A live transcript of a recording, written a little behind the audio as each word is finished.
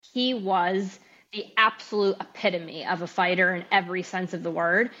he was the absolute epitome of a fighter in every sense of the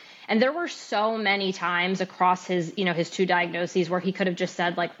word. And there were so many times across his, his two diagnoses where he could have just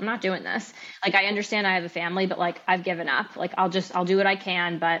said, like, I'm not doing this. Like, I understand I have a family, but like, I've given up. Like, I'll do what I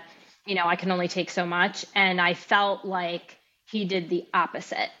can, but I can only take so much. And I felt like he did the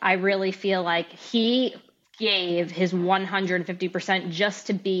opposite. I really feel like he gave his 150% just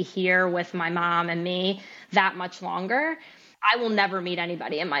to be here with my mom and me that much longer. I will never meet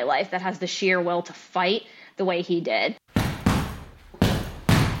anybody in my life that has the sheer will to fight the way he did.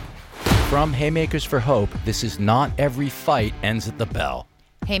 From Haymakers for Hope, this is Not Every Fight Ends at the Bell.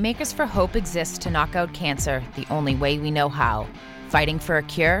 Haymakers for Hope exists to knock out cancer the only way we know how, fighting for a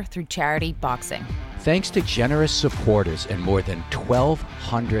cure through charity boxing. Thanks to generous supporters and more than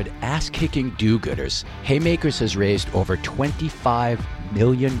 1,200 ass-kicking do-gooders, Haymakers has raised over $25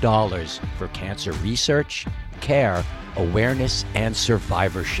 million for cancer research, care, awareness, and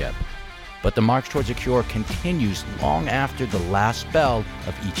survivorship. But the march towards a cure continues long after the last bell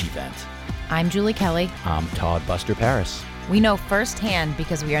of each event. I'm Julie Kelly. I'm Todd Buster Paris. We know firsthand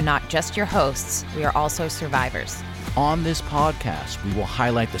because we are not just your hosts, we are also survivors. On this podcast, we will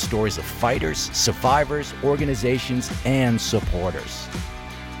highlight the stories of fighters, survivors, organizations, and supporters.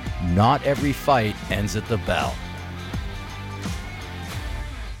 Not every fight ends at the bell.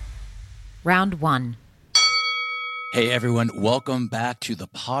 Round 1. Hey everyone, welcome back to the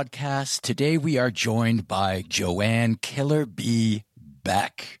podcast. Today we are joined by Joanne Killer B.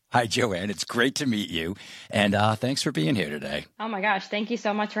 Beck. Hi Joanne, it's great to meet you, and thanks for being here today. Oh my gosh, thank you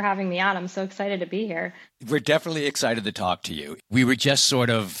so much for having me on. I'm so excited to be here. We're definitely excited to talk to you. We were just sort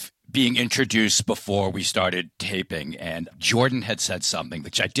of being introduced before we started taping, and Jordan had said something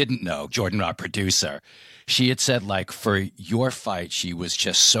which I didn't know. Jordan, our producer, she had said, like, for your fight, she was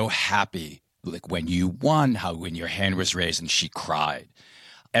just so happy, like when you won, how when your hand was raised and she cried.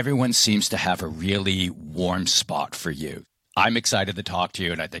 Everyone seems to have a really warm spot for you. I'm excited to talk to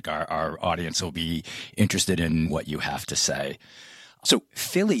you, and I think our audience will be interested in what you have to say. So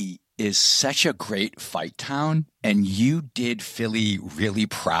Philly is such a great fight town, and you did Philly really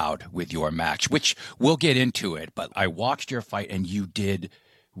proud with your match, which we'll get into it. But I watched your fight, and you did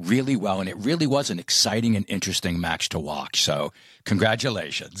really well, and it really was an exciting and interesting match to watch. So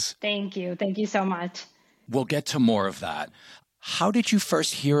congratulations. Thank you. Thank you so much. We'll get to more of that. How did you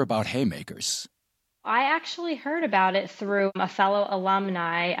first hear about Haymakers? I actually heard about it through a fellow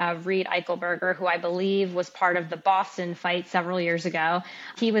alumni, Reed Eichelberger, who I believe was part of the Boston fight several years ago.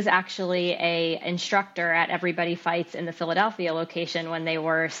 He was actually an instructor at Everybody Fights in the Philadelphia location when they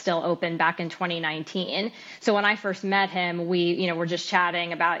were still open back in 2019. So when I first met him, we, were just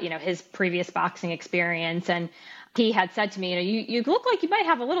chatting about, his previous boxing experience, and he had said to me, you look like you might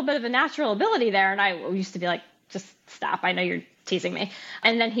have a little bit of a natural ability there. And I used to be like, just stop. I know you're teasing me.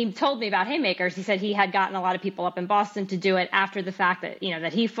 And then he told me about Haymakers. He said he had gotten a lot of people up in Boston to do it after the fact that,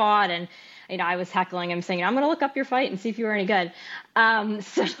 that he fought. And, I was heckling him saying, I'm going to look up your fight and see if you were any good.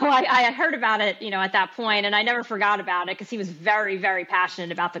 So I had heard about it, at that point, and I never forgot about it because he was very, very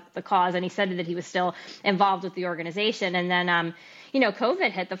passionate about the cause. And he said that he was still involved with the organization. And then,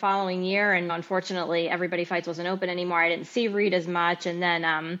 COVID hit the following year, and unfortunately, Everybody Fights wasn't open anymore. I didn't see Reed as much. And then,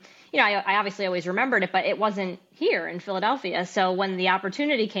 I obviously always remembered it, but it wasn't here in Philadelphia. So when the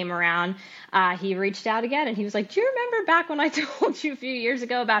opportunity came around, he reached out again, and he was like, do you remember back when I told you a few years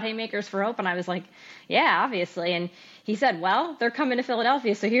ago about Haymakers for Hope? And I was like, yeah, obviously. And he said, well, they're coming to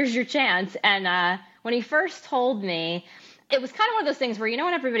Philadelphia, so here's your chance. And when he first told me, it was kind of one of those things where,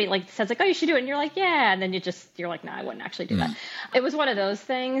 when everybody says like, oh, you should do it. And you're like, yeah. And then you're like, no, I wouldn't actually do that. It was one of those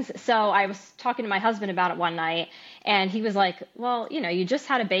things. So I was talking to my husband about it one night, and he was like, well, you just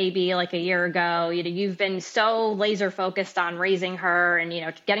had a baby like a year ago. You've been so laser focused on raising her and,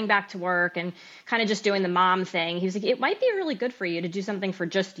 getting back to work and kind of just doing the mom thing. He was like, it might be really good for you to do something for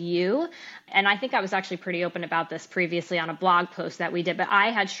just you. And I think I was actually pretty open about this previously on a blog post that we did, but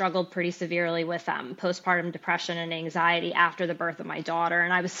I had struggled pretty severely with postpartum depression and anxiety after the birth of my daughter.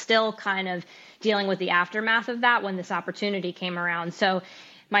 And I was still kind of dealing with the aftermath of that when this opportunity came around. So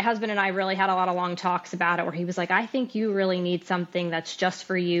my husband and I really had a lot of long talks about it where he was like, I think you really need something that's just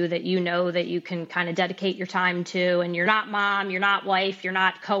for you, that that you can kind of dedicate your time to. And you're not mom, you're not wife, you're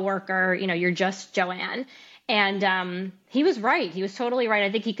not coworker, you're just Joanne. And he was right. He was totally right.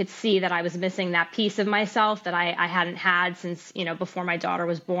 I think he could see that I was missing that piece of myself that I hadn't had since, before my daughter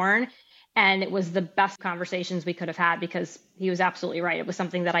was born. And it was the best conversations we could have had because he was absolutely right. It was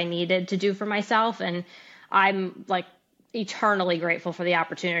something that I needed to do for myself. And I'm eternally grateful for the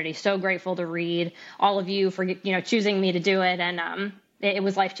opportunity. So grateful to Reed, all of you for, choosing me to do it. And it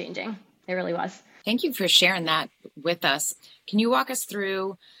was life-changing. It really was. Thank you for sharing that with us. Can you walk us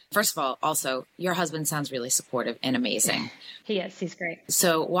through, first of all, also, your husband sounds really supportive and amazing. He is. He's great.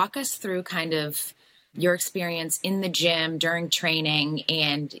 So walk us through kind of your experience in the gym during training.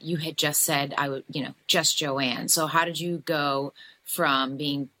 And you had just said, just Joanne. So how did you go from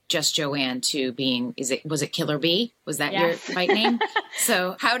being just Joanne to being, was it Killer Bee? Was that your fight name?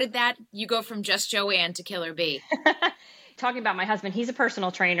 So how did you go from just Joanne to Killer Bee? Talking about my husband, he's a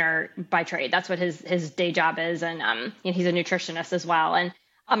personal trainer by trade. That's what his day job is. And he's a nutritionist as well. And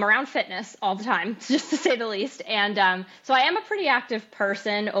I'm around fitness all the time, just to say the least. And so I am a pretty active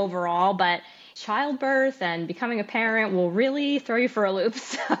person overall, but childbirth and becoming a parent will really throw you for a loop.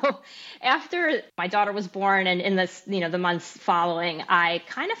 So after my daughter was born and in this, the months following, I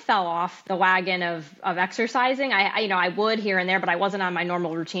kind of fell off the wagon of exercising. I would here and there, but I wasn't on my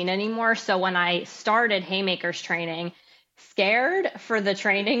normal routine anymore. So when I started Haymakers training, scared for the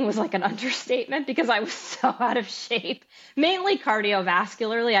training was like an understatement because I was so out of shape, mainly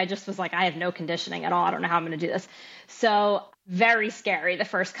cardiovascularly. I just was like, I have no conditioning at all. I don't know how I'm going to do this. So very scary the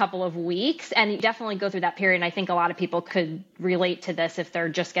first couple of weeks, and you definitely go through that period. And I think a lot of people could relate to this if they're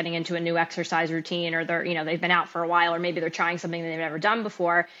just getting into a new exercise routine, or they've been out for a while, or maybe they're trying something that they've never done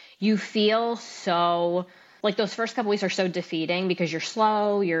before. You feel so like those first couple weeks are so defeating because you're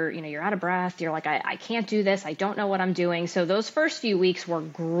slow, you're out of breath. You're like, I can't do this. I don't know what I'm doing. So those first few weeks were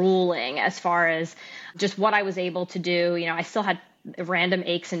grueling as far as just what I was able to do. I still had random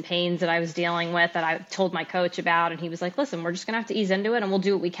aches and pains that I was dealing with that I told my coach about. And he was like, listen, we're just going to have to ease into it and we'll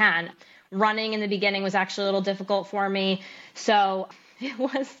do what we can. Running in the beginning was actually a little difficult for me. So it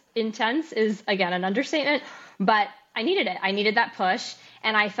was intense is, again, an understatement, but I needed it. I needed that push.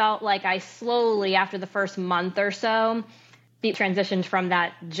 And I felt like I slowly, after the first month or so, transitioned from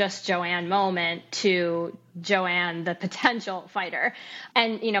that just Joanne moment to Joanne, the potential fighter.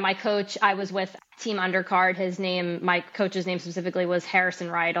 And, my coach, I was with Team Undercard. My coach's name specifically was Harrison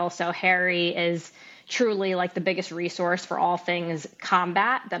Rydell. So Harry is truly like the biggest resource for all things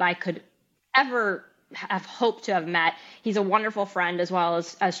combat that I could ever have hoped to have met. He's a wonderful friend as well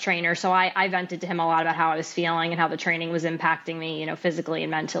as trainer. So I vented to him a lot about how I was feeling and how the training was impacting me, physically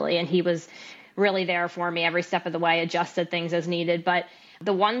and mentally. And he was really there for me every step of the way, adjusted things as needed. But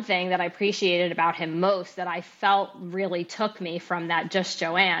the one thing that I appreciated about him most that I felt really took me from that just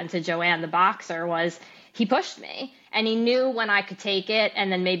Joanne to Joanne the boxer was he pushed me and he knew when I could take it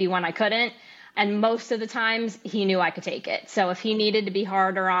and then maybe when I couldn't. And most of the times he knew I could take it. So if he needed to be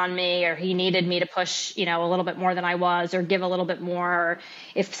harder on me or he needed me to push, a little bit more than I was or give a little bit more, or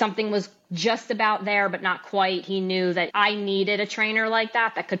if something was just about there but not quite, he knew that I needed a trainer like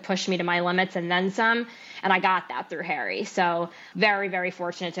that could push me to my limits and then some. And I got that through Harry. So very, very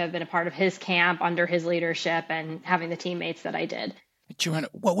fortunate to have been a part of his camp under his leadership and having the teammates that I did. Joanne,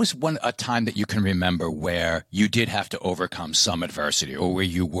 what was a time that you can remember where you did have to overcome some adversity or where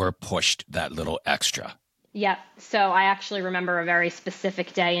you were pushed that little extra? Yeah. So I actually remember a very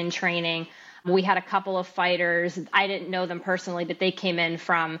specific day in training. We had a couple of fighters. I didn't know them personally, but they came in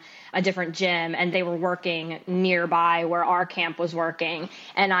from a different gym and they were working nearby where our camp was working.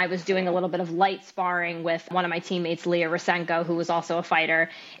 And I was doing a little bit of light sparring with one of my teammates, Leah Rosenko, who was also a fighter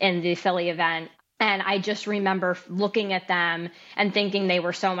in the Philly event. And I just remember looking at them and thinking they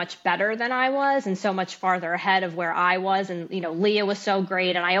were so much better than I was and so much farther ahead of where I was. And, Leah was so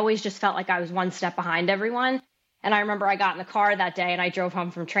great. And I always just felt like I was one step behind everyone. And I remember I got in the car that day and I drove home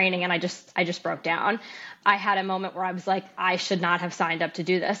from training and I just broke down. I had a moment where I was like, I should not have signed up to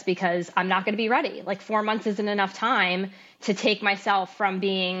do this because I'm not going to be ready. Like 4 months isn't enough time to take myself from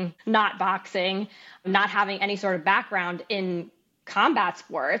being not boxing, not having any sort of background in combat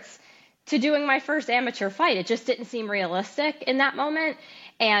sports, to doing my first amateur fight. It just didn't seem realistic in that moment.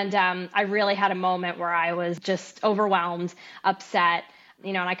 And I really had a moment where I was just overwhelmed, upset,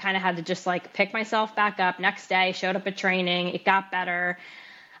 and I kind of had to just like pick myself back up. Next day, showed up at training. It got better.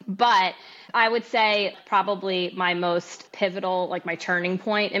 But I would say probably my most pivotal, like my turning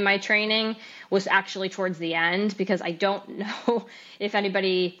point in my training was actually towards the end, because I don't know if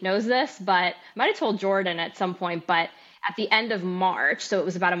anybody knows this, but I might have told Jordan at some point, but at the end of March, so it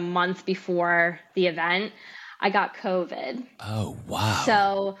was about a month before the event, I got COVID. Oh, wow.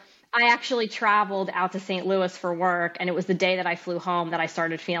 So I actually traveled out to St. Louis for work, and it was the day that I flew home that I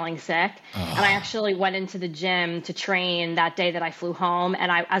started feeling sick. And I actually went into the gym to train that day that I flew home.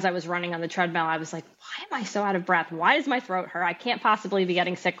 And as I was running on the treadmill, I was like, why am I so out of breath? Why does my throat hurt? I can't possibly be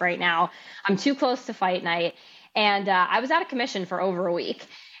getting sick right now. I'm too close to fight night. And I was out of commission for over a week.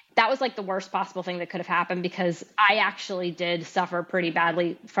 That was like the worst possible thing that could have happened, because I actually did suffer pretty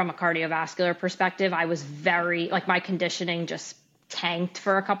badly from a cardiovascular perspective. I was my conditioning just tanked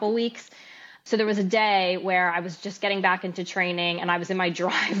for a couple weeks. So there was a day where I was just getting back into training and I was in my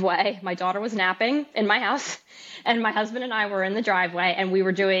driveway. My daughter was napping in my house and my husband and I were in the driveway and we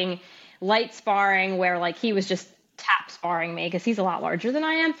were doing light sparring where like he was just tap sparring me because he's a lot larger than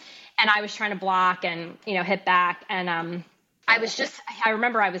I am. And I was trying to block and, hit back. And I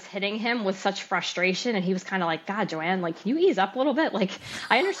remember I was hitting him with such frustration and he was kind of like, God, Joanne, like, can you ease up a little bit? Like,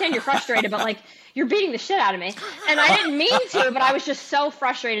 I understand you're frustrated, but like, you're beating the shit out of me. And I didn't mean to, but I was just so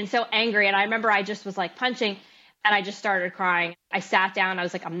frustrated and so angry. And I remember I just was like punching and I just started crying. I sat down. I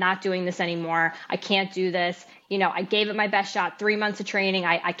was like, I'm not doing this anymore. I can't do this. I gave it my best shot, 3 months of training.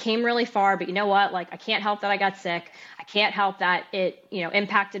 I came really far, but you know what? Like, I can't help that I got sick. I can't help that it,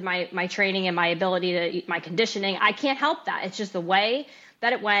 impacted my training and my ability to my conditioning. I can't help that. It's just the way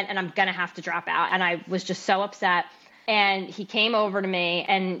that it went and I'm going to have to drop out. And I was just so upset. And he came over to me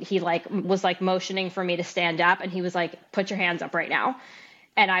and he was motioning for me to stand up. And he was like, put your hands up right now.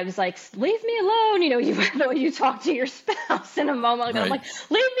 And I was like, leave me alone. You talk to your spouse in a moment. Right. I'm like,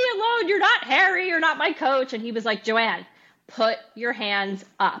 leave me alone. You're not Harry. You're not my coach. And he was like, Joanne, put your hands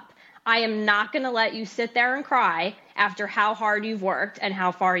up. I am not going to let you sit there and cry after how hard you've worked and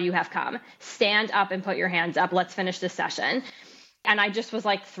how far you have come. Stand up and put your hands up. Let's finish this session. And I just was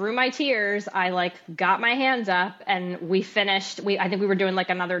like, through my tears, I got my hands up and we finished. I think we were doing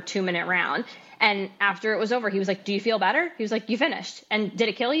another 2-minute round. And after it was over, he was like, do you feel better? He was like, you finished. And did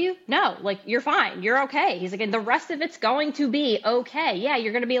it kill you? No, you're fine. You're okay. He's like, and the rest of it's going to be okay. Yeah,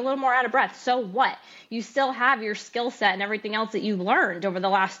 you're going to be a little more out of breath. So what? You still have your skill set and everything else that you've learned over the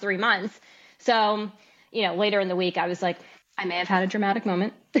last 3 months. So, later in the week, I was like, I may have had a dramatic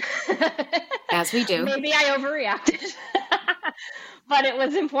moment. As we do. Maybe I overreacted. But it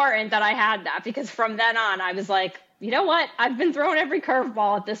was important that I had that because from then on, I was like, you know what? I've been thrown every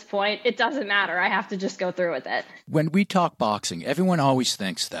curveball at this point. It doesn't matter. I have to just go through with it. When we talk boxing, everyone always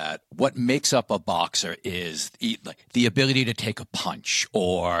thinks that what makes up a boxer is the ability to take a punch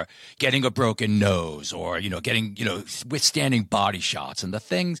or getting a broken nose or, getting, withstanding body shots. And the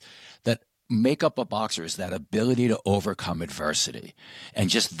things that make up a boxer is that ability to overcome adversity.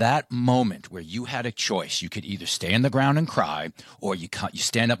 And just that moment where you had a choice, you could either stay on the ground and cry or you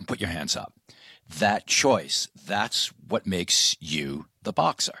stand up and put your hands up. That choice, that's what makes you the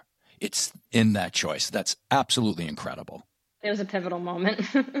boxer. It's in that choice. That's absolutely incredible. It was a pivotal moment.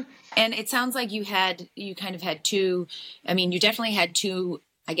 And it sounds like you kind of had two, you definitely had two,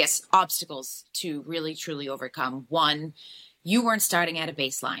 obstacles to really truly overcome. One, you weren't starting at a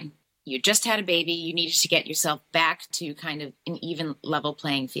baseline. You just had a baby. You needed to get yourself back to kind of an even level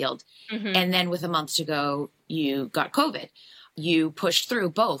playing field. Mm-hmm. And then with a month to go, you got COVID. You pushed through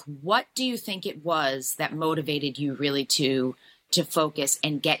both. What do you think it was that motivated you really to focus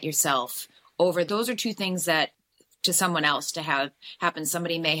and get yourself over? Those are two things that to someone else to have happen.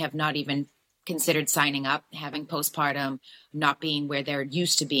 Somebody may have not even considered signing up, having postpartum, not being where they're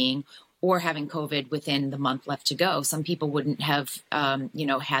used to being, or having COVID within the month left to go. Some people wouldn't have,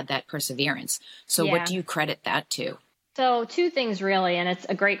 had that perseverance. So What do you credit that to? So 2 things really, and it's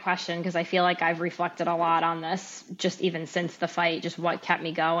a great question because I feel like I've reflected a lot on this just even since the fight, just what kept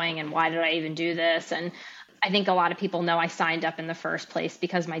me going and why did I even do this? And I think a lot of people know I signed up in the first place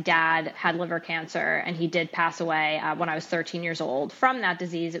because my dad had liver cancer and he did pass away when I was 13 years old from that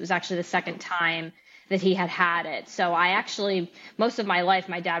disease. It was actually the second time that he had it. So I actually, most of my life,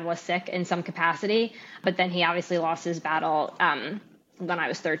 my dad was sick in some capacity, but then he obviously lost his battle when I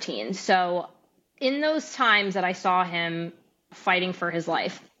was 13. So in those times that I saw him fighting for his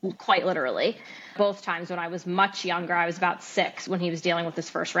life, quite literally, both times when I was much younger, I was about 6 when he was dealing with his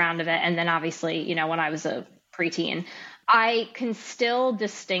first round of it. And then obviously, when I was a preteen, I can still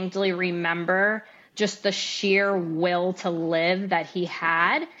distinctly remember just the sheer will to live that he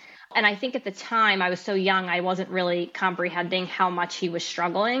had. And I think at the time I was so young, I wasn't really comprehending how much he was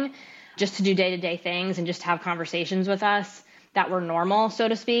struggling just to do day-to-day things and just have conversations with us that were normal, so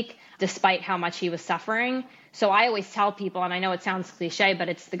to speak, despite how much he was suffering. So I always tell people, and I know it sounds cliche, but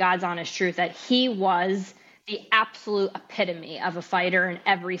it's the God's honest truth, that he was the absolute epitome of a fighter in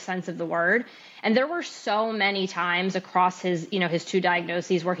every sense of the word. And there were so many times across his 2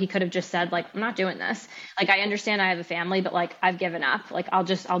 diagnoses where he could have just said, I'm not doing this. I understand I have a family, but I've given up.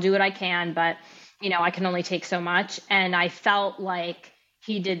 I'll do what I can, but I can only take so much. And I felt like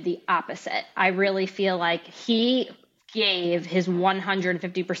he did the opposite. I really feel like he gave his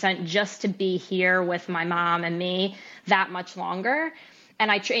 150% just to be here with my mom and me that much longer. And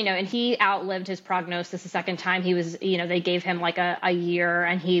and he outlived his prognosis the second time. He was, they gave him a year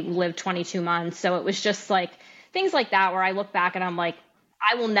and he lived 22 months. So it was just things like that where I look back and I'm like,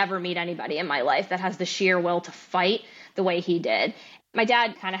 I will never meet anybody in my life that has the sheer will to fight the way he did. My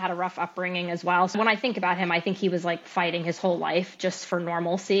dad kind of had a rough upbringing as well. So when I think about him, I think he was like fighting his whole life just for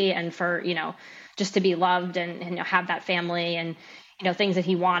normalcy and for, just to be loved and have that family and, things that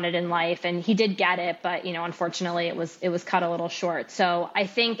he wanted in life. And he did get it, but, unfortunately it was cut a little short. So I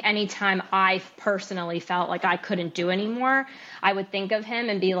think anytime I personally felt like I couldn't do anymore, I would think of him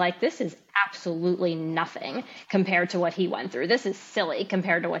and be like, this is absolutely nothing compared to what he went through. This is silly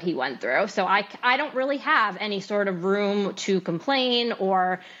compared to what he went through. So I don't really have any sort of room to complain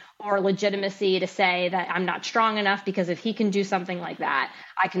or legitimacy to say that I'm not strong enough, because if he can do something like that,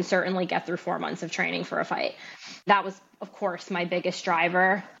 I can certainly get through 4 months of training for a fight. That was, of course, my biggest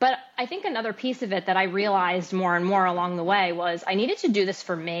driver. But I think another piece of it that I realized more and more along the way was I needed to do this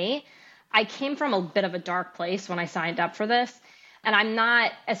for me. I came from a bit of a dark place when I signed up for this. And I'm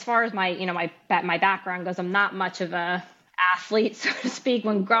not, as far as my background goes, I'm not much of a athlete, so to speak.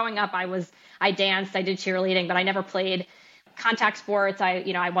 When growing up, I danced, I did cheerleading, but I never played contact sports.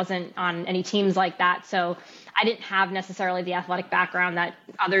 I wasn't on any teams like that. So I didn't have necessarily the athletic background that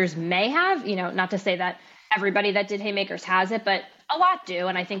others may have, not to say that everybody that did Haymakers has it, but a lot do.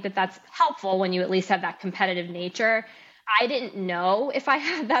 And I think that that's helpful when you at least have that competitive nature. I didn't know if I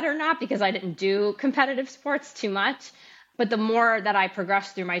had that or not because I didn't do competitive sports too much. But the more that I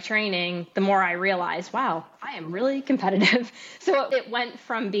progressed through my training, the more I realized, wow, I am really competitive. So it went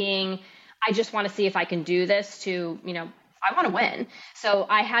from being, I just want to see if I can do this to, I want to win. So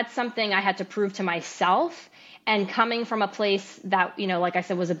I had something I had to prove to myself. And coming from a place that, like I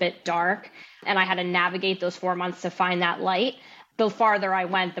said, was a bit dark, and I had to navigate those 4 months to find that light. The farther I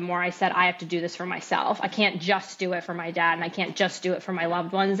went, the more I said, I have to do this for myself. I can't just do it for my dad, and I can't just do it for my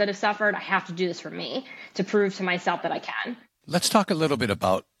loved ones that have suffered. I have to do this for me to prove to myself that I can. Let's talk a little bit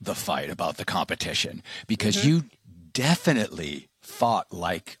about the fight, about the competition, because you definitely fought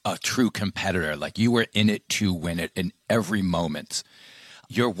like a true competitor, like you were in it to win it in every moment.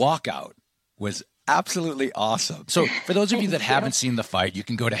 Your walkout was absolutely awesome. So for those of you that haven't seen the fight, you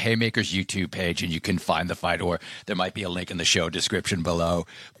can go to Haymaker's YouTube page and you can find the fight, or there might be a link in the show description below.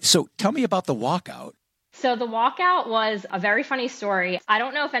 So tell me about the walkout. So the walkout was a very funny story. I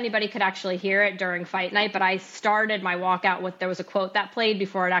don't know if anybody could actually hear it during fight night, but I started my walkout with, there was a quote that played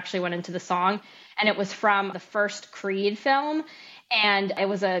before it actually went into the song. And it was from the first Creed film. And it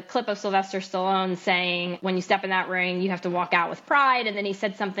was a clip of Sylvester Stallone saying, when you step in that ring, you have to walk out with pride. And then he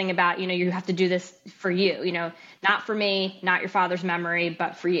said something about, you have to do this for you, not for me, not your father's memory,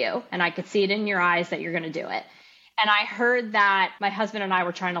 but for you. And I could see it in your eyes that you're going to do it. And I heard that my husband and I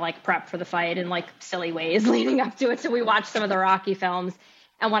were trying to prep for the fight in silly ways leading up to it. So we watched some of the Rocky films.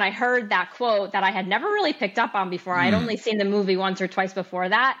 And when I heard that quote that I had never really picked up on before, I'd only seen the movie once or twice before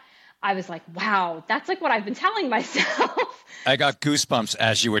that, I was like, wow, that's what I've been telling myself. I got goosebumps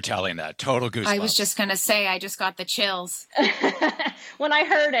as you were telling that. Total goosebumps. I was just going to say, I just got the chills. When I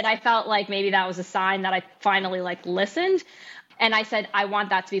heard it, I felt like maybe that was a sign that I finally listened. And I said, I want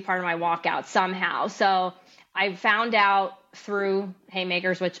that to be part of my walkout somehow. So I found out through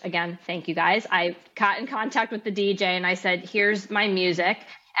Haymakers, which again, thank you guys. I got in contact with the DJ and I said, here's my music.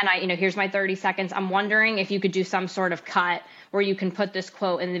 And here's my 30 seconds. I'm wondering if you could do some sort of cut where you can put this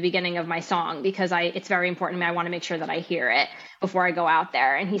quote in the beginning of my song, because it's very important to me. I want to make sure that I hear it before I go out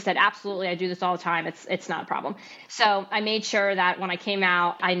there. And he said, absolutely. I do this all the time. It's not a problem. So I made sure that when I came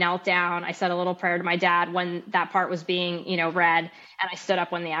out, I knelt down. I said a little prayer to my dad when that part was being, read. And I stood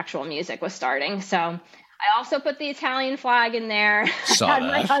up when the actual music was starting. So I also put the Italian flag in there. I had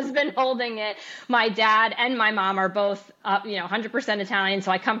my husband holding it. My dad and my mom are both, 100% Italian.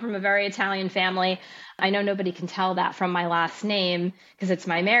 So I come from a very Italian family. I know nobody can tell that from my last name because it's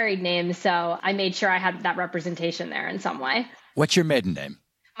my married name. So I made sure I had that representation there in some way. What's your maiden name?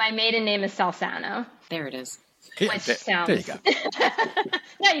 My maiden name is Salsano. There it is. Which sounds... There you go.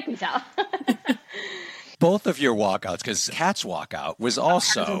 Now you can tell. Both of your walkouts, because Kat's walkout was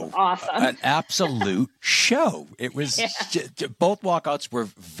also awesome. An absolute show. It was both walkouts were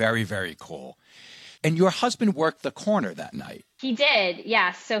very, very cool. And your husband worked the corner that night. He did,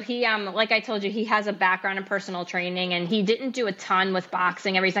 yes. So he, like I told you, he has a background in personal training, and he didn't do a ton with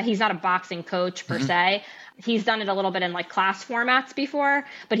boxing. He's not a boxing coach per se. He's done it a little bit in class formats before,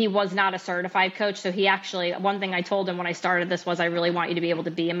 but he was not a certified coach. So he actually, one thing I told him when I started this was, I really want you to be able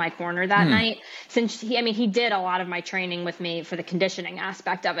to be in my corner that night. Since he did a lot of my training with me for the conditioning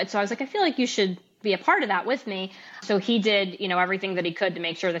aspect of it. So I was like, I feel like you should be a part of that with me. So he did, everything that he could to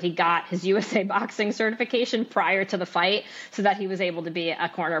make sure that he got his USA boxing certification prior to the fight so that he was able to be a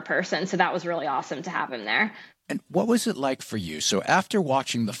corner person. So that was really awesome to have him there. And what was it like for you? So after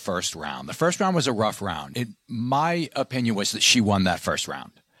watching the first round was a rough round. My opinion was that she won that first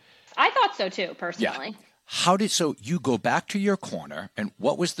round. I thought so too, personally. Yeah. So you go back to your corner, and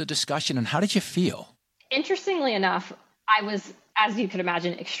what was the discussion, and how did you feel? Interestingly enough, I was, as you could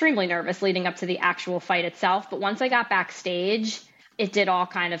imagine, extremely nervous leading up to the actual fight itself. But once I got backstage, it did all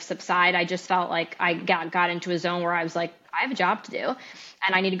kind of subside. I just felt like I got into a zone where I was like, I have a job to do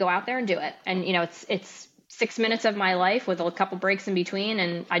and I need to go out there and do it. And, it's 6 minutes of my life with a couple breaks in between,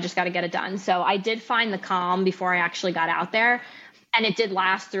 and I just got to get it done. So I did find the calm before I actually got out there. And it did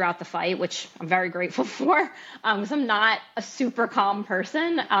last throughout the fight, which I'm very grateful for, because I'm not a super calm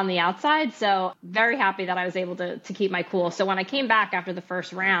person on the outside. So very happy that I was able to keep my cool. So when I came back after the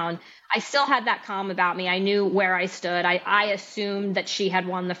first round, I still had that calm about me. I knew where I stood. I assumed that she had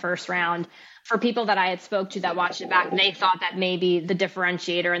won the first round. For people that I had spoke to that watched it back, they thought that maybe the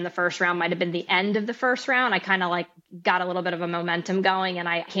differentiator in the first round might have been the end of the first round. I kind of got a little bit of a momentum going and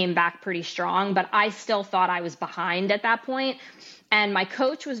I came back pretty strong, but I still thought I was behind at that point. And my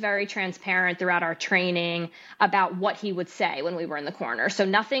coach was very transparent throughout our training about what he would say when we were in the corner. So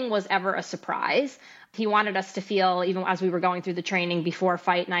nothing was ever a surprise. He wanted us to feel, even as we were going through the training before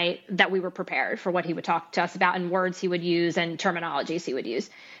fight night, that we were prepared for what he would talk to us about and words he would use and terminologies he would use.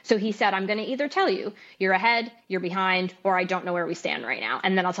 So he said, I'm going to either tell you you're ahead, you're behind, or I don't know where we stand right now.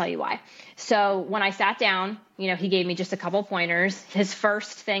 And then I'll tell you why. So when I sat down, he gave me just a couple pointers. His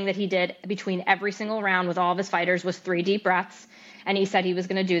first thing that he did between every single round with all of his fighters was 3 deep breaths. And he said he was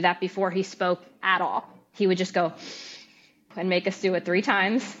going to do that before he spoke at all. He would just go and make us do it 3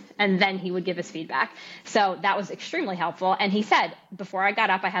 times, and then he would give his feedback. So that was extremely helpful. And he said, before I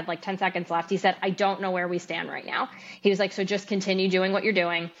got up, I had 10 seconds left. He said, I don't know where we stand right now. He was like, so just continue doing what you're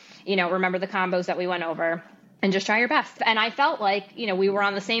doing. Remember the combos that we went over and just try your best. And I felt like, we were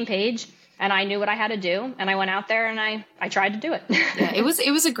on the same page. And I knew what I had to do, and I went out there and I tried to do it. Yeah, it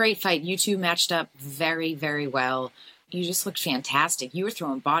was a great fight. You two matched up very, very well. You just looked fantastic. You were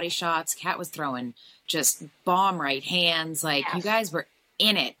throwing body shots. Kat was throwing just bomb right hands. Yes. You guys were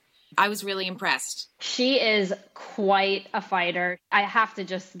in it. I was really impressed. She is quite a fighter. I have to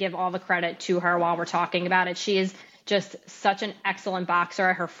just give all the credit to her while we're talking about it. She is just such an excellent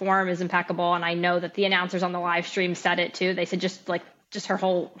boxer. Her form is impeccable. And I know that the announcers on the live stream said it too. They said just her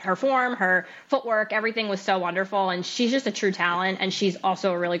form, her footwork, everything was so wonderful. And she's just a true talent. And she's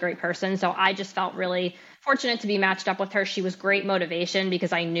also a really great person. So I just felt really fortunate to be matched up with her. She was great motivation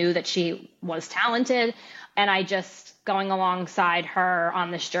because I knew that she was talented. And I just, going alongside her on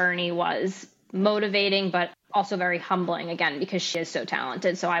this journey was motivating, but also very humbling again, because she is so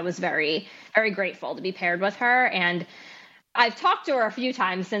talented. So I was very, very grateful to be paired with her. And I've talked to her a few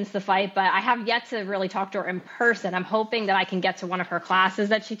times since the fight, but I have yet to really talk to her in person. I'm hoping that I can get to one of her classes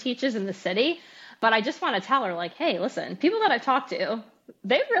that she teaches in the city. But I just want to tell her hey, listen, people that I've talked to,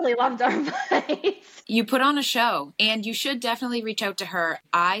 they really loved our fights. You put on a show, and you should definitely reach out to her.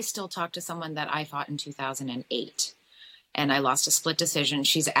 I still talk to someone that I fought in 2008, and I lost a split decision.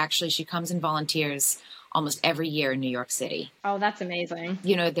 She comes and volunteers almost every year in New York City. Oh, that's amazing.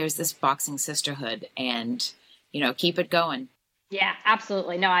 There's this boxing sisterhood, and, keep it going. Yeah,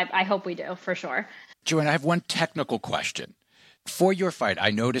 absolutely. No, I hope we do, for sure. Joanne, I have one technical question. For your fight,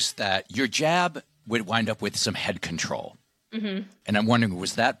 I noticed that your jab would wind up with some head control. Mm-hmm. And I'm wondering,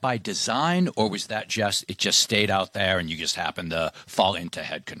 was that by design, or was that it just stayed out there and you just happened to fall into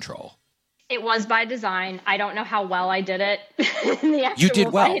head control? It was by design. I don't know how well I did it in the actual You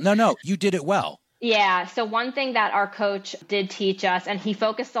did well. fight. No, you did it well. Yeah. So one thing that our coach did teach us, and he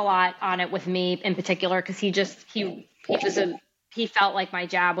focused a lot on it with me in particular, because he felt like my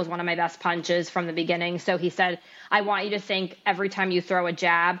jab was one of my best punches from the beginning. So he said, I want you to think every time you throw a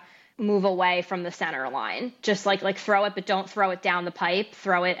jab, move away from the center line. Just throw it, but don't throw it down the pipe.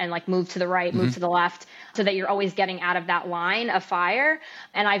 Throw it and move to the right, move to the left, so that you're always getting out of that line of fire.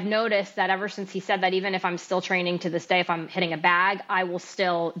 And I've noticed that ever since he said that, even if I'm still training to this day, if I'm hitting a bag, I will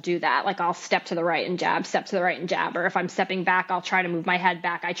still do that. I'll step to the right and jab, step to the right and jab. Or if I'm stepping back, I'll try to move my head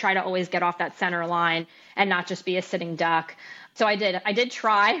back. I try to always get off that center line and not just be a sitting duck. So I did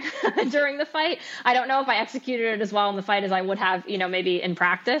try during the fight. I don't know if I executed it as well in the fight as I would have, maybe in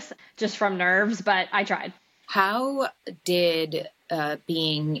practice, just from nerves, but I tried. How did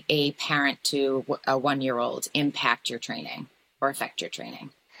being a parent to a 1-year-old impact your training or affect your training?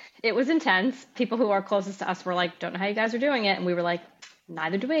 It was intense. People who are closest to us were like, don't know how you guys are doing it. And we were like,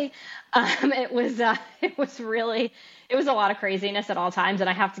 neither do we. It was a lot of craziness at all times. And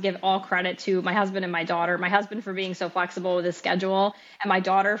I have to give all credit to my husband and my daughter. My husband for being so flexible with his schedule, and my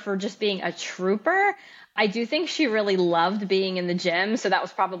daughter for just being a trooper. I do think she really loved being in the gym. So that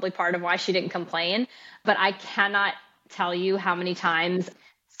was probably part of why she didn't complain. But I cannot tell you how many times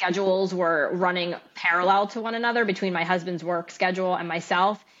schedules were running parallel to one another between my husband's work schedule and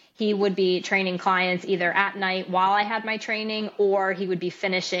myself. he would be training clients either at night while I had my training, or he would be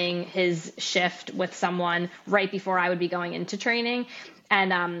finishing his shift with someone right before I would be going into training.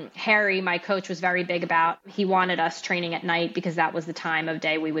 And Harry, my coach, was very big about, he wanted us training at night because that was the time of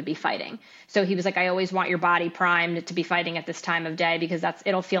day we would be fighting. So he was like, I always want your body primed to be fighting at this time of day because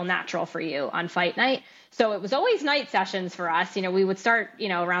it'll feel natural for you on fight night. So it was always night sessions for us. We would start,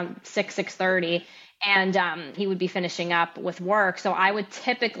 around 6:30, and he would be finishing up with work. So I would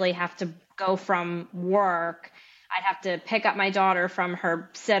typically have to go from work. I'd have to pick up my daughter from her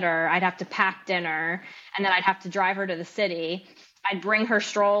sitter. I'd have to pack dinner, and then I'd have to drive her to the city. I'd bring her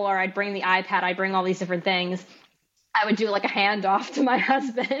stroller, I'd bring the iPad, I'd bring all these different things. I would do like a handoff to my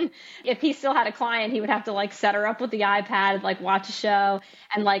husband. If he still had a client, he would have to like set her up with the iPad, like watch a show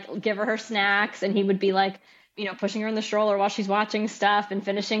and like give her snacks. And he would be like, pushing her in the stroller while she's watching stuff and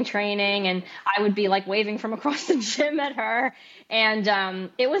finishing training. And I would be like waving from across the gym at her.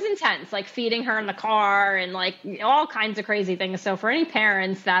 And it was intense, like feeding her in the car and like all kinds of crazy things. So for any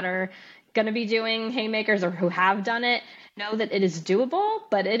parents that are going to be doing haymakers or who have done it, know that it is doable,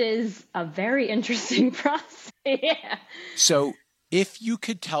 but it is a very interesting process. Yeah. So if you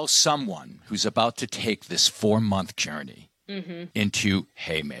could tell someone who's about to take this 4-month journey into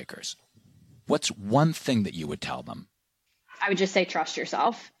haymakers, what's one thing that you would tell them? I would just say trust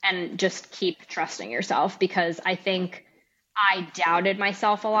yourself and just keep trusting yourself, because I think I doubted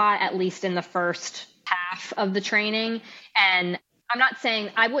myself a lot, at least in the first half of the training. And I'm not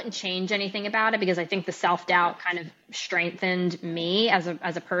saying I wouldn't change anything about it, because I think the self-doubt kind of strengthened me as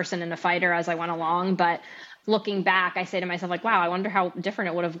a person and a fighter as I went along. But looking back, I say to myself, like, wow, I wonder how different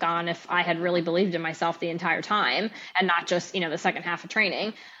it would have gone if I had really believed in myself the entire time and not just, the second half of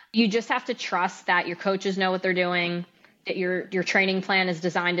training. You just have to trust that your coaches know what they're doing, that your training plan is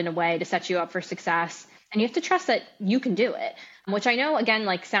designed in a way to set you up for success. And you have to trust that you can do it, which I know, again,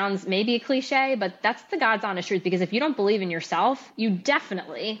 like sounds maybe a cliche, but that's the God's honest truth. Because if you don't believe in yourself, you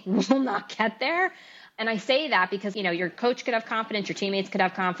definitely will not get there. And I say that because, your coach could have confidence, your teammates could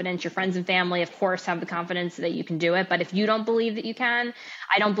have confidence, your friends and family, of course, have the confidence that you can do it. But if you don't believe that you can,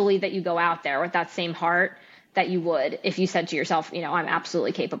 I don't believe that you go out there with that same heart that you would if you said to yourself, I'm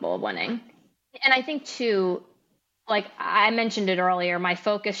absolutely capable of winning. And I think too, like I mentioned it earlier, my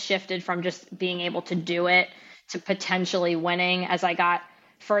focus shifted from just being able to do it to potentially winning as I got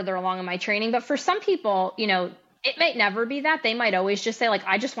further along in my training. But for some people, it might never be that. They might always just say, like,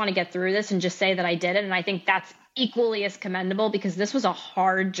 I just want to get through this and just say that I did it. And I think that's equally as commendable, because this was a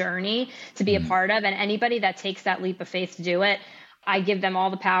hard journey to be a part of. And anybody that takes that leap of faith to do it, I give them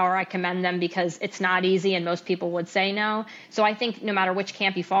all the power. I commend them, because it's not easy and most people would say no. So I think no matter which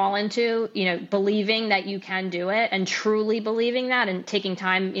camp you fall into, believing that you can do it and truly believing that, and taking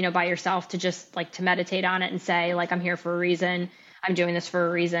time, by yourself to just like to meditate on it and say, like, I'm here for a reason. I'm doing this for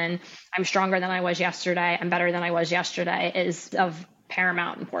a reason. I'm stronger than I was yesterday. I'm better than I was yesterday is of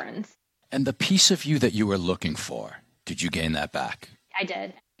paramount importance. And the piece of you that you were looking for, did you gain that back? I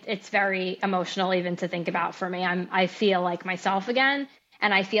did. It's very emotional even to think about for me. I feel like myself again,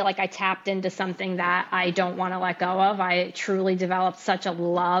 and I feel like I tapped into something that I don't want to let go of. I truly developed such a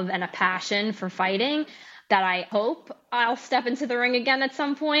love and a passion for fighting that I hope I'll step into the ring again at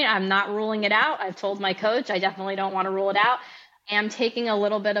some point. I'm not ruling it out. I've told my coach I definitely don't want to rule it out. I am taking a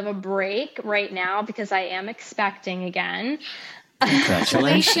little bit of a break right now because I am expecting again.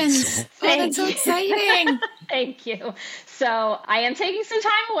 Congratulations. Oh, that's so exciting. Thank you. So I am taking some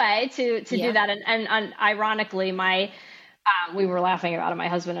time away to do that. And ironically, we were laughing about it, my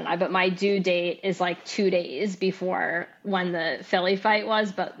husband and I, but my due date is like 2 days before when the Philly fight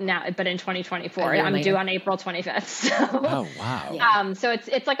was, but in 2024, I'm due on April 25th. So, oh, wow. So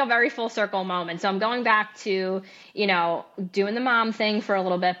it's like a very full circle moment. So I'm going back to, doing the mom thing for a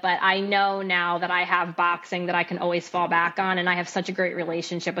little bit, but I know now that I have boxing that I can always fall back on. And I have such a great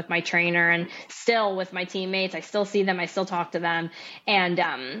relationship with my trainer and still with my teammates. I still see them. I still talk to them. And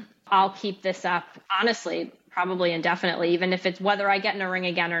I'll keep this up, honestly, probably indefinitely, even if it's whether I get in a ring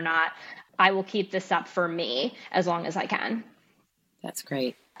again or not. I will keep this up for me as long as I can. That's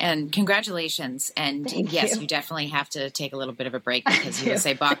great. And congratulations. And yes, you definitely have to take a little bit of a break, because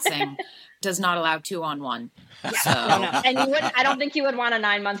USA Boxing does not allow 2-on-1. So. No. And I don't think you would want a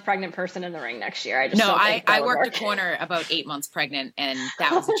 9-month pregnant person in the ring next year. I worked a corner about 8 months pregnant, and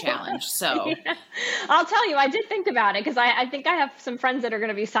that was a challenge. So yeah. I'll tell you, I did think about it, because I think I have some friends that are going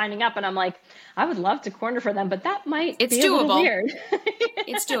to be signing up, and I'm like, I would love to corner for them, but that might be doable. A little weird.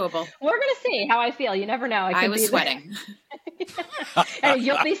 It's doable. We're going to see how I feel. You never know. I was sweating. And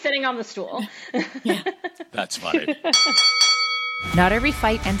you'll be sitting on the stool. Yeah. That's funny. Not Every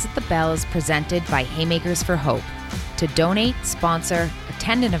Fight Ends at the Bell is presented by Haymakers for Hope. To donate, sponsor,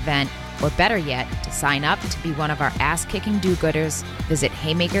 attend an event, or better yet, to sign up to be one of our ass-kicking do-gooders, visit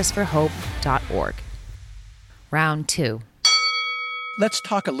haymakersforhope.org. Round 2. Let's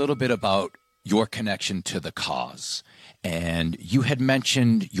talk a little bit about your connection to the cause. And you had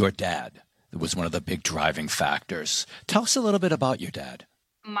mentioned your dad. That was one of the big driving factors. Tell us a little bit about your dad.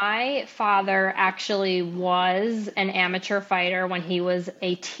 My father actually was an amateur fighter when he was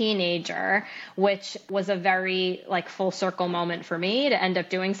a teenager, which was a very full circle moment for me to end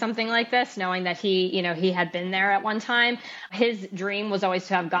up doing something like this, knowing that he had been there at one time. His dream was always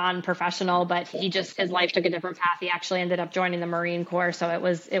to have gone professional, but his life took a different path. He actually ended up joining the Marine Corps. So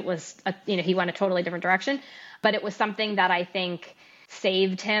he went a totally different direction, but it was something that I think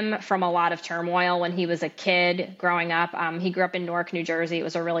saved him from a lot of turmoil when he was a kid growing up. He grew up in Newark, New Jersey. It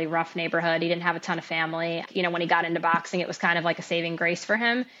was a really rough neighborhood. He didn't have a ton of family. When he got into boxing, it was kind of like a saving grace for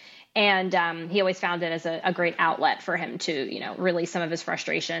him. And he always found it as a great outlet for him to, release some of his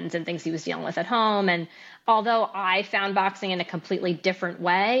frustrations and things he was dealing with at home. And although I found boxing in a completely different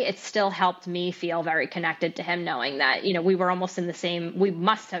way, it still helped me feel very connected to him, knowing that, we were almost we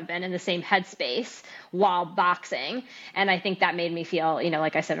must have been in the same headspace while boxing. And I think that made me feel,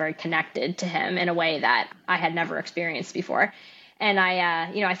 like I said, very connected to him in a way that I had never experienced before. And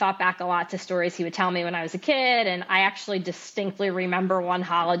I thought back a lot to stories he would tell me when I was a kid. And I actually distinctly remember one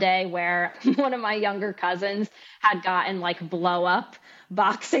holiday where one of my younger cousins had gotten blow up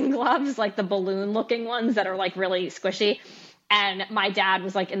boxing gloves, like the balloon looking ones that are really squishy. And my dad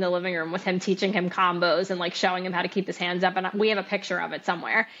was in the living room with him, teaching him combos and showing him how to keep his hands up. And we have a picture of it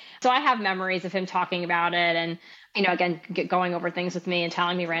somewhere. So I have memories of him talking about it and, again, going over things with me and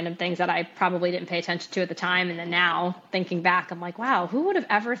telling me random things that I probably didn't pay attention to at the time. And then now thinking back, I'm like, wow, who would have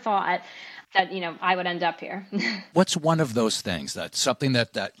ever thought that, I would end up here? What's one of those things that's something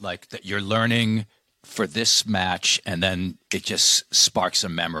that you're learning for this match, and then it just sparks a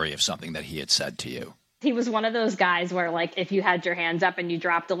memory of something that he had said to you? He was one of those guys where if you had your hands up and you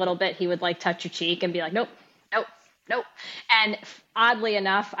dropped a little bit, he would touch your cheek and be like, nope, nope, nope. And oddly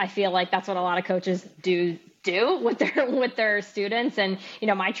enough, I feel like that's what a lot of coaches do with their students. And,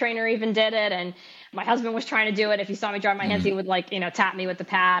 my trainer even did it. And my husband was trying to do it. If he saw me drop my hands, he would tap me with the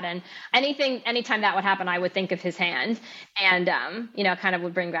pad, and anytime that would happen, I would think of his hand and, kind of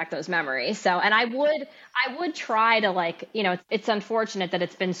would bring back those memories. So, and I would try to it's unfortunate that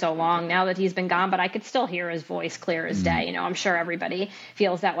it's been so long now that he's been gone, but I could still hear his voice clear as day. I'm sure everybody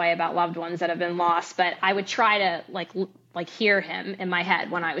feels that way about loved ones that have been lost, but I would try to hear him in my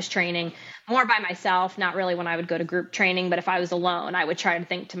head when I was training more by myself, not really when I would go to group training, but if I was alone, I would try to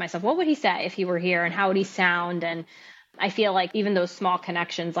think to myself, what would he say if he were here and how would he sound? And I feel like even those small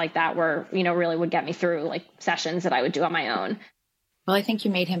connections like that were, really would get me through sessions that I would do on my own. Well, I think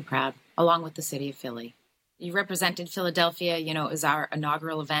you made him proud, along with the city of Philly. You represented Philadelphia, it was our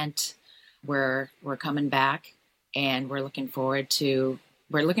inaugural event. We're coming back, and we're looking forward to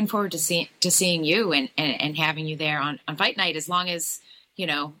seeing you and having you there on fight night, as long as,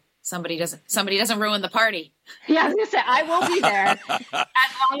 somebody doesn't ruin the party. Yeah, I was gonna say, I will be there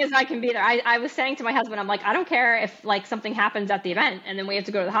as long as I can be there. I was saying to my husband, I'm like, I don't care if something happens at the event and then we have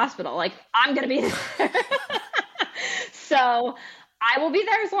to go to the hospital. I'm gonna be there. So I will be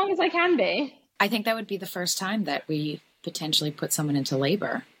there as long as I can be. I think that would be the first time that we potentially put someone into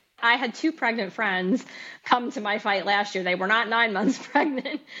labor. I had 2 pregnant friends come to my fight last year. They were not 9 months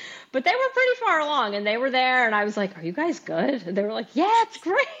pregnant, but they were pretty far along, and they were there. And I was like, are you guys good? And they were like, yeah, it's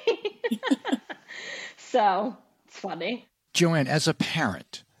great. So it's funny. Joanne, as a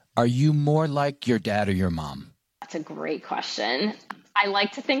parent, are you more like your dad or your mom? That's a great question. I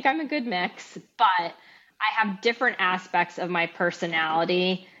like to think I'm a good mix, but I have different aspects of my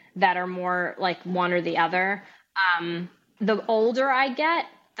personality that are more like one or the other. The older I get,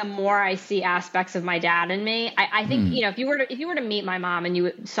 the more I see aspects of my dad in me. I think, if you were to meet my mom and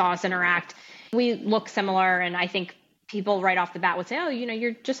you saw us interact, we look similar. And I think people right off the bat would say, oh,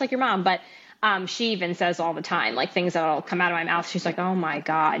 you're just like your mom. But she even says all the time, things that'll come out of my mouth. She's like, oh my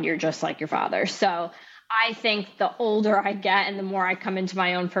God, you're just like your father. So I think the older I get and the more I come into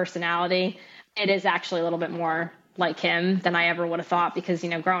my own personality, it is actually a little bit more like him than I ever would have thought, because,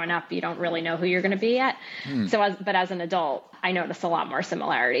 growing up, you don't really know who you're going to be yet. But as an adult, I noticed a lot more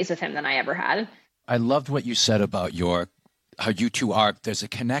similarities with him than I ever had. I loved what you said about how you two are. There's a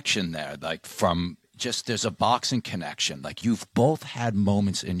connection there, there's a boxing connection. You've both had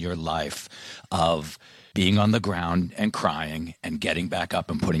moments in your life of being on the ground and crying and getting back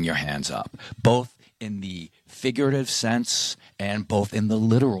up and putting your hands up, both in the figurative sense and both in the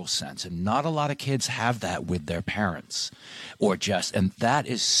literal sense. And not a lot of kids have that with their parents and that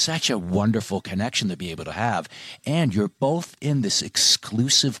is such a wonderful connection to be able to have. And you're both in this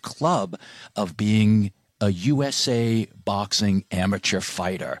exclusive club of being a USA boxing amateur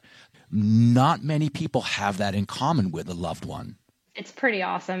fighter. Not many people have that in common with a loved one. It's pretty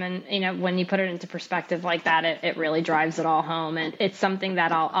awesome. And, when you put it into perspective like that, it really drives it all home. And it's something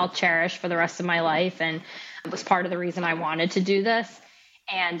that I'll cherish for the rest of my life. And it was part of the reason I wanted to do this.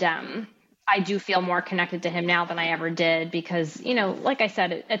 And I do feel more connected to him now than I ever did because, like I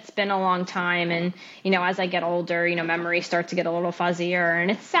said, it's been a long time. And, as I get older, memories start to get a little fuzzier,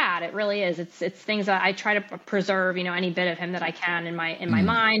 and it's sad. It really is. It's things that I try to preserve, any bit of him that I can in my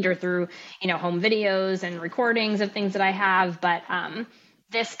mind or through, home videos and recordings of things that I have. But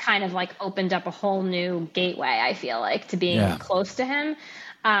this kind of like opened up a whole new gateway, I feel like, to being close to him.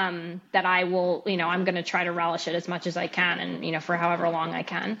 That I will, I'm going to try to relish it as much as I can and, for however long I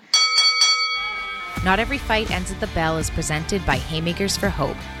can. Not Every Fight Ends at the Bell is presented by Haymakers for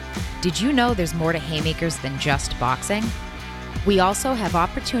Hope. Did you know there's more to Haymakers than just boxing? We also have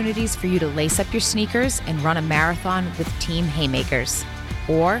opportunities for you to lace up your sneakers and run a marathon with Team Haymakers.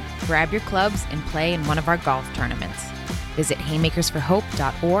 Or grab your clubs and play in one of our golf tournaments. Visit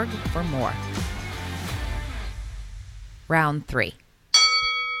haymakersforhope.org for more. Round 3.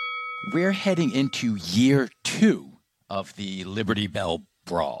 We're heading into year 2 of the Liberty Bell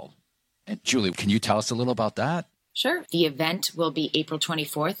Brawl. And Julie, can you tell us a little about that? Sure. The event will be April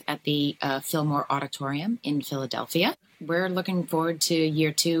 24th at the Fillmore Auditorium in Philadelphia. We're looking forward to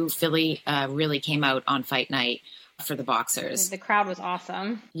year 2. Philly really came out on fight night for the boxers. The crowd was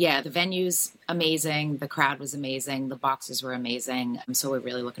awesome. Yeah, the venue's amazing. The crowd was amazing. The boxers were amazing. So we're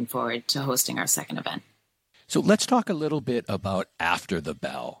really looking forward to hosting our second event. So let's talk a little bit about after the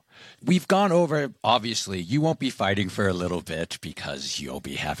bell. We've gone over, obviously, you won't be fighting for a little bit because you'll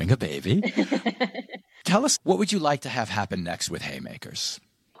be having a baby. Tell us, what would you like to have happen next with Haymakers?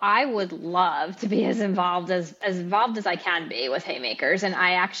 I would love to be as involved as I can be with Haymakers. And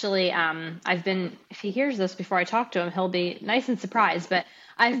I actually, if he hears this before I talk to him, he'll be nice and surprised. But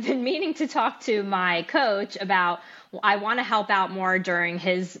I've been meaning to talk to my coach about, I want to help out more during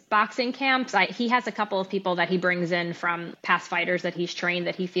his boxing camps. He has a couple of people that he brings in from past fighters that he's trained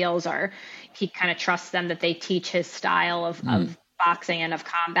that he feels he kind of trusts them, that they teach his style of boxing and of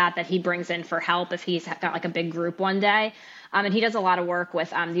combat, that he brings in for help if he's got like a big group one day. And he does a lot of work with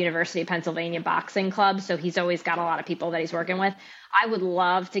the University of Pennsylvania Boxing Club. So he's always got a lot of people that he's working with. I would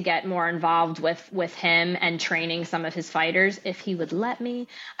love to get more involved with him and training some of his fighters if he would let me.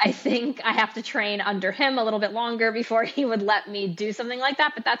 I think I have to train under him a little bit longer before he would let me do something like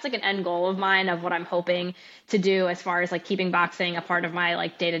that. But that's like an end goal of mine of what I'm hoping to do as far as like keeping boxing a part of my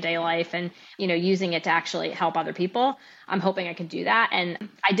like day-to-day life and, using it to actually help other people. I'm hoping I can do that. And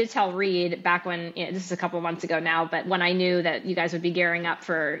I did tell Reed back when, this is a couple of months ago now, but when I knew that you guys would be gearing up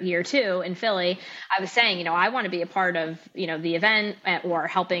for year 2 in Philly, I was saying, I want to be a part of, the event or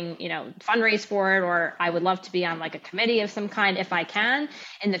helping, fundraise for it, or I would love to be on like a committee of some kind if I can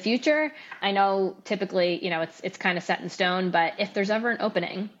in the future. I know typically, it's kind of set in stone, but if there's ever an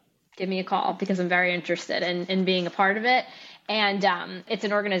opening, give me a call because I'm very interested in being a part of it. And it's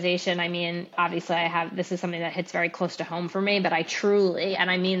an organization. I mean, obviously this is something that hits very close to home for me, but I truly,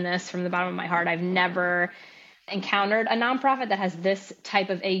 and I mean this from the bottom of my heart, I've never encountered a nonprofit that has this type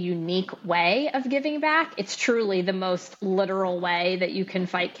of a unique way of giving back. It's truly the most literal way that you can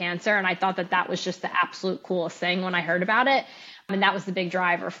fight cancer. And I thought that was just the absolute coolest thing when I heard about it. And that was the big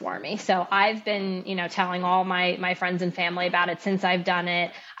driver for me. So I've been, telling all my friends and family about it since I've done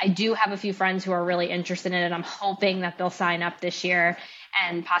it. I do have a few friends who are really interested in it. I'm hoping that they'll sign up this year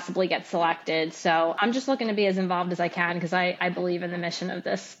and possibly get selected. So I'm just looking to be as involved as I can because I believe in the mission of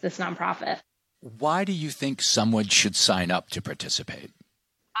this nonprofit. Why do you think someone should sign up to participate?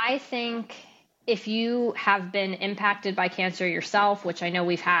 I think if you have been impacted by cancer yourself, which I know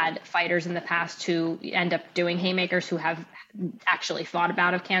we've had fighters in the past who end up doing Haymakers who have actually fought a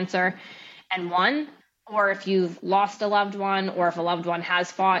bout of cancer and won, or if you've lost a loved one, or if a loved one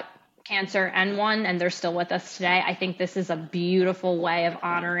has fought cancer and won and they're still with us today, I think this is a beautiful way of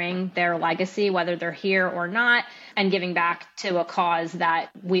honoring their legacy, whether they're here or not, and giving back to a cause that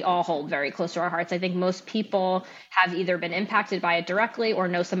we all hold very close to our hearts. I think most people have either been impacted by it directly or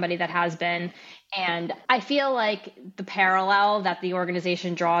know somebody that has been. And I feel like the parallel that the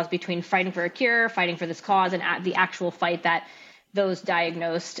organization draws between fighting for a cure, fighting for this cause, and the actual fight that those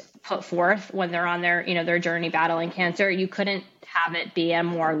diagnosed put forth when they're on their, their journey battling cancer. You couldn't have it be a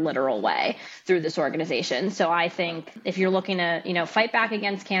more literal way through this organization. So I think if you're looking to, fight back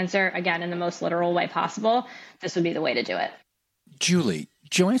against cancer, again, in the most literal way possible, this would be the way to do it. Julie,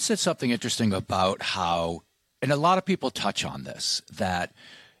 Joanne said something interesting about how, and a lot of people touch on this, that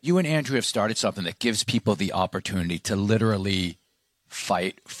you and Andrew have started something that gives people the opportunity to literally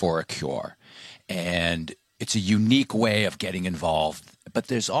fight for a cure. And it's a unique way of getting involved. But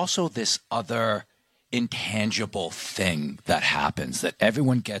there's also this other intangible thing that happens that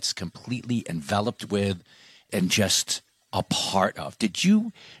everyone gets completely enveloped with and just a part of. Did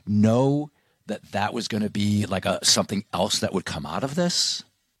you know that was going to be like something else that would come out of this?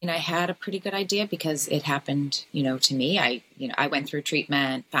 And I had a pretty good idea because it happened, to me. I went through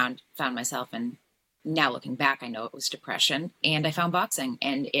treatment, found myself, and now looking back, I know it was depression, and I found boxing,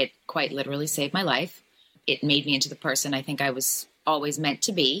 and it quite literally saved my life. It made me into the person I think I was always meant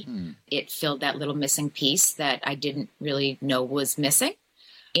to be. It filled that little missing piece that I didn't really know was missing.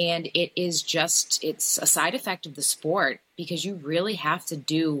 And it's a side effect of the sport because you really have to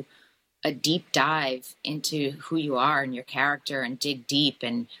do a deep dive into who you are and your character and dig deep.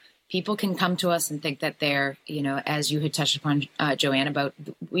 And people can come to us and think that they're, as you had touched upon, Joanne, about,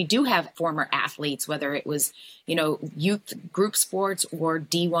 we do have former athletes, whether it was, youth group sports or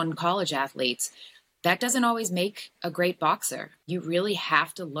D1 college athletes. That doesn't always make a great boxer. You really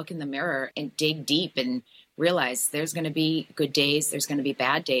have to look in the mirror and dig deep and realize there's going to be good days, there's going to be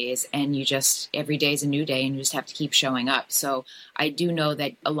bad days, and every day is a new day and you just have to keep showing up. So I do know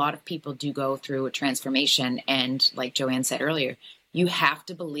that a lot of people do go through a transformation, and like Joanne said earlier, you have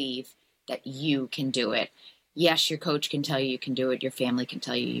to believe that you can do it. Yes, your coach can tell you can do it, your family can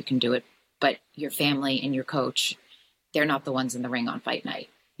tell you can do it, but your family and your coach, they're not the ones in the ring on fight night.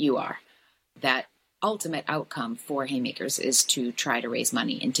 You are. That ultimate outcome for Haymakers is to try to raise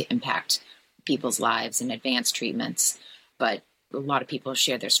money and to impact people's lives and advance treatments. But a lot of people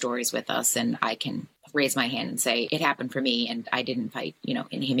share their stories with us, and I can raise my hand and say it happened for me and I didn't fight,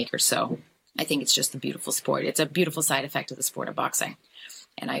 in Haymakers. So I think it's just a beautiful sport. It's a beautiful side effect of the sport of boxing.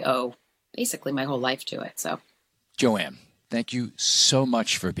 And I owe basically my whole life to it. So, Joanne, thank you so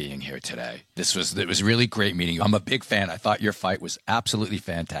much for being here today. It was really great meeting you. I'm a big fan. I thought your fight was absolutely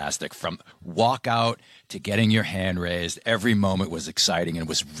fantastic. From walkout to getting your hand raised, every moment was exciting and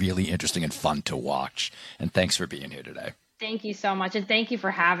was really interesting and fun to watch. And thanks for being here today. Thank you so much. And thank you for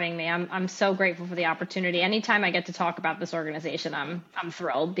having me. I'm so grateful for the opportunity. Anytime I get to talk about this organization, I'm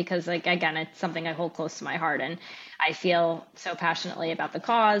thrilled because, again, it's something I hold close to my heart. And I feel so passionately about the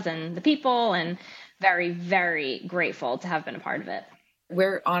cause and the people, and very, very grateful to have been a part of it.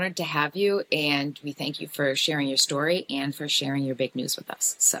 We're honored to have you, and we thank you for sharing your story and for sharing your big news with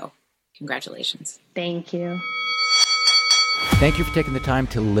us. So congratulations. Thank you. Thank you for taking the time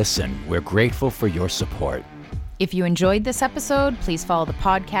to listen. We're grateful for your support. If you enjoyed this episode, please follow the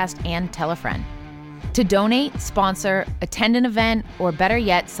podcast and tell a friend. To donate, sponsor, attend an event, or better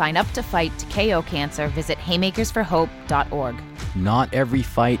yet, sign up to fight to KO cancer, visit haymakersforhope.org. Not Every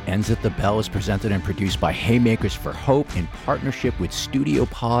Fight Ends at the Bell is presented and produced by Haymakers for Hope in partnership with Studio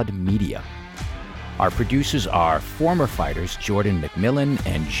Pod Media. Our producers are former fighters Jordan McMillan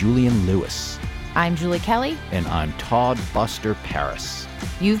and Julian Lewis. I'm Julie Kelly. And I'm Todd Buster Paris.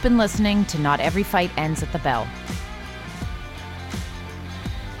 You've been listening to Not Every Fight Ends at the Bell.